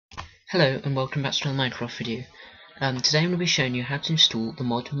Hello and welcome back to another Minecraft video. Today I'm going to be showing you how to install the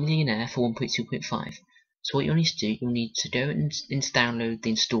mod Millénaire for 1.2.5. So what you'll need to do, you'll need to go and download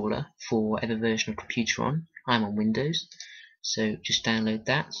the installer for whatever version of computer on. I'm on Windows, so just download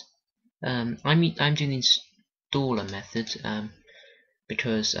that. I'm doing the installer method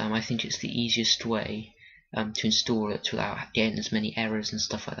because I think it's the easiest way to install it without getting as many errors and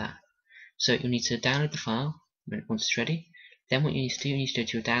stuff like that. So you'll need to download the file once it's ready. Then what you need to do, you need to go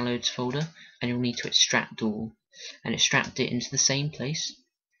to your downloads folder and you'll need to extract all, and extract it into the same place.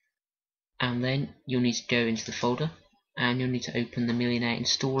 And then you'll need to go into the folder and you'll need to open the Millénaire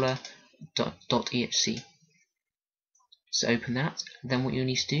installer.exe. So open that. Then what you'll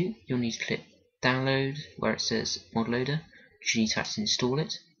need to do, you'll need to click download where it says mod loader, because you need to actually install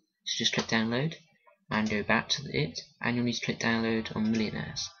it. So just click download and go back to it, and you'll need to click download on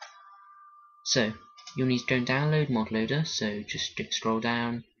Millénaires. So you'll need to go and download mod loader, so just scroll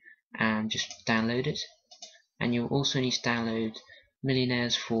down and just download it. And you'll also need to download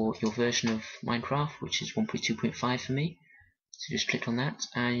Millénaires for your version of Minecraft, which is 1.2.5 for me. So just click on that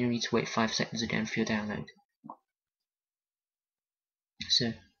and you'll need to wait 5 seconds again for your download.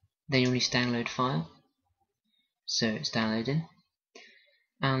 So then you'll need to download file. So it's downloading.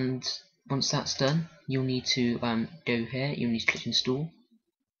 And once that's done, you'll need to go here, you'll need to click install.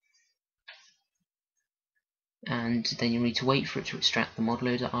 And then you'll need to wait for it to extract the mod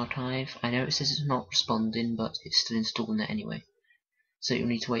loader archive. I know it says it's not responding, but it's still installing it anyway. So you'll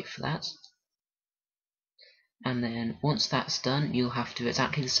need to wait for that. And then once that's done, you'll have to do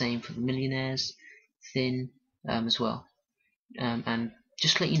exactly the same for the Millénaires thing as well. And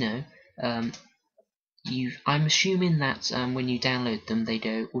just to let you know, I'm assuming that when you download them, they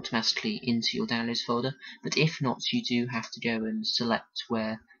go automatically into your downloads folder. But if not, you do have to go and select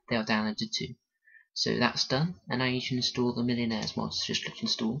where they are downloaded to. So that's done, and now you can install the Millénaires mod. So just click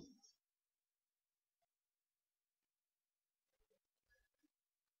install.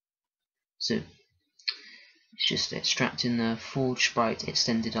 So it's just extracting the Forge Sprite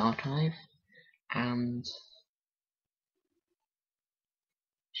extended archive, and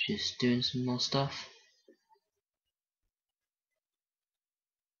just doing some more stuff.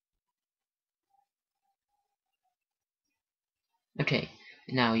 Okay.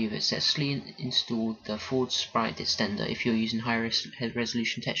 Now you've successfully installed the Forge Sprite extender. If you're using high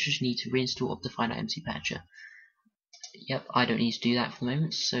resolution textures, you need to reinstall up to find out MC Patcher. Yep, I don't need to do that for the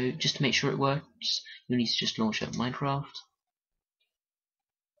moment, so just to make sure it works, you'll need to just launch up Minecraft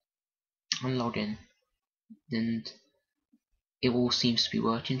and log in. And it all seems to be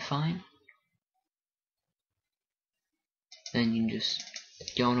working fine. Then you can just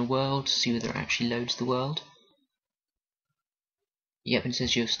go on a world to see whether it actually loads the world. Yep, and it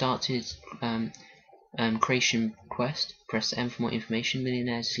says you've started creation quest. Press M for more information.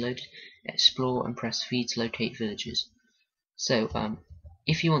 Millénaires is loaded. Explore and press V to locate villages. So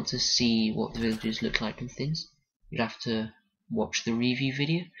if you want to see what the villages look like and things, you'd have to watch the review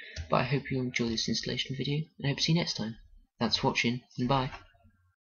video. But I hope you enjoy this installation video, and I hope to see you next time. Thanks for watching, and bye.